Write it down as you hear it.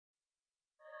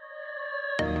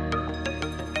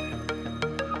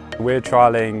We're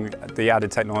trialling the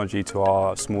added technology to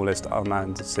our smallest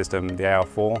unmanned system, the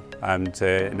AR4,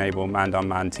 to enable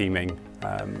manned-unmanned teaming,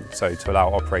 so to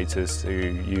allow operators to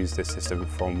use this system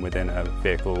from within a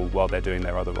vehicle while they're doing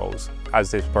their other roles.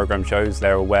 As this program shows,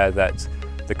 they're aware that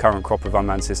the current crop of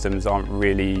unmanned systems aren't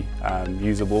really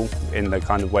usable in the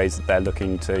kind of ways that they're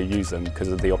looking to use them because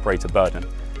of the operator burden.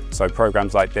 So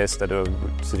programs like this that are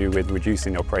to do with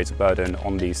reducing the operator burden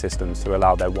on these systems to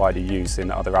allow their wider use in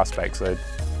other aspects are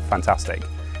fantastic.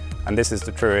 And this is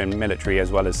true in military as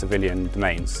well as civilian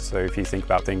domains. So if you think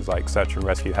about things like search and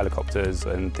rescue helicopters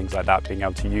and things like that, being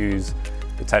able to use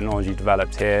the technology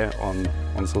developed here on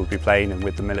Salisbury Plain and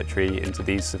with the military into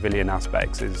these civilian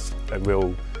aspects is a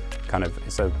real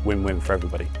it's a win-win for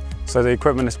everybody. So the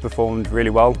equipment has performed really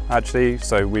well actually.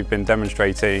 So we've been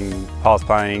demonstrating path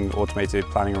planning, automated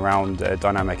planning around a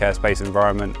dynamic airspace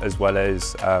environment, as well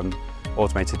as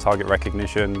automated target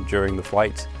recognition during the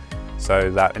flight.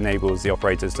 So that enables the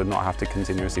operators to not have to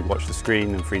continuously watch the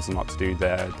screen and frees them up to do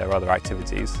their other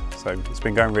activities. So it's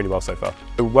been going really well so far.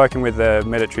 Working with the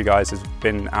military guys has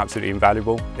been absolutely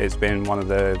invaluable. It's been one of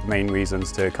the main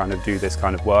reasons to do this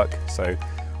kind of work. So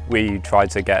we tried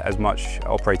to get as much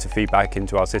operator feedback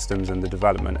into our systems and the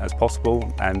development as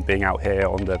possible, and being out here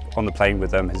on the plane with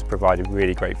them has provided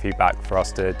really great feedback for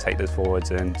us to take this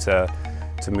forwards and to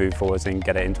move forwards and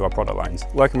get it into our product lines.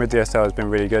 Working with DSL has been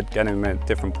really good, getting them at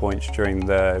different points during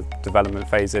the development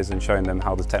phases and showing them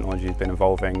how the technology has been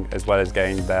evolving, as well as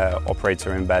getting their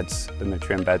operator embeds, the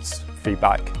military embeds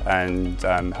feedback, and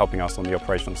helping us on the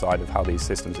operational side of how these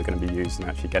systems are going to be used, and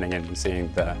actually getting in and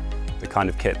seeing the kind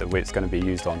of kit that it's going to be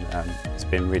used on. It's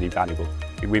been really valuable.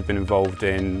 We've been involved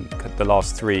in the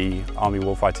last 3 Army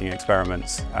warfighting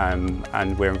experiments,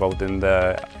 and we're involved in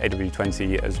the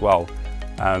AW20 as well.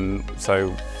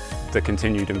 So the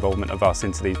continued involvement of us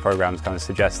into these programs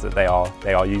suggests that they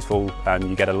are useful.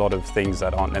 You get a lot of things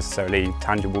that aren't necessarily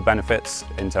tangible benefits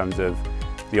in terms of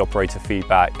the operator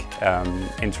feedback,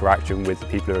 interaction with the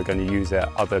people who are going to use it,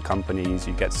 other companies.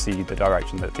 You get to see the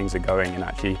direction that things are going and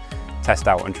actually test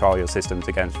out and trial your systems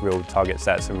against real target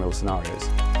sets and real scenarios.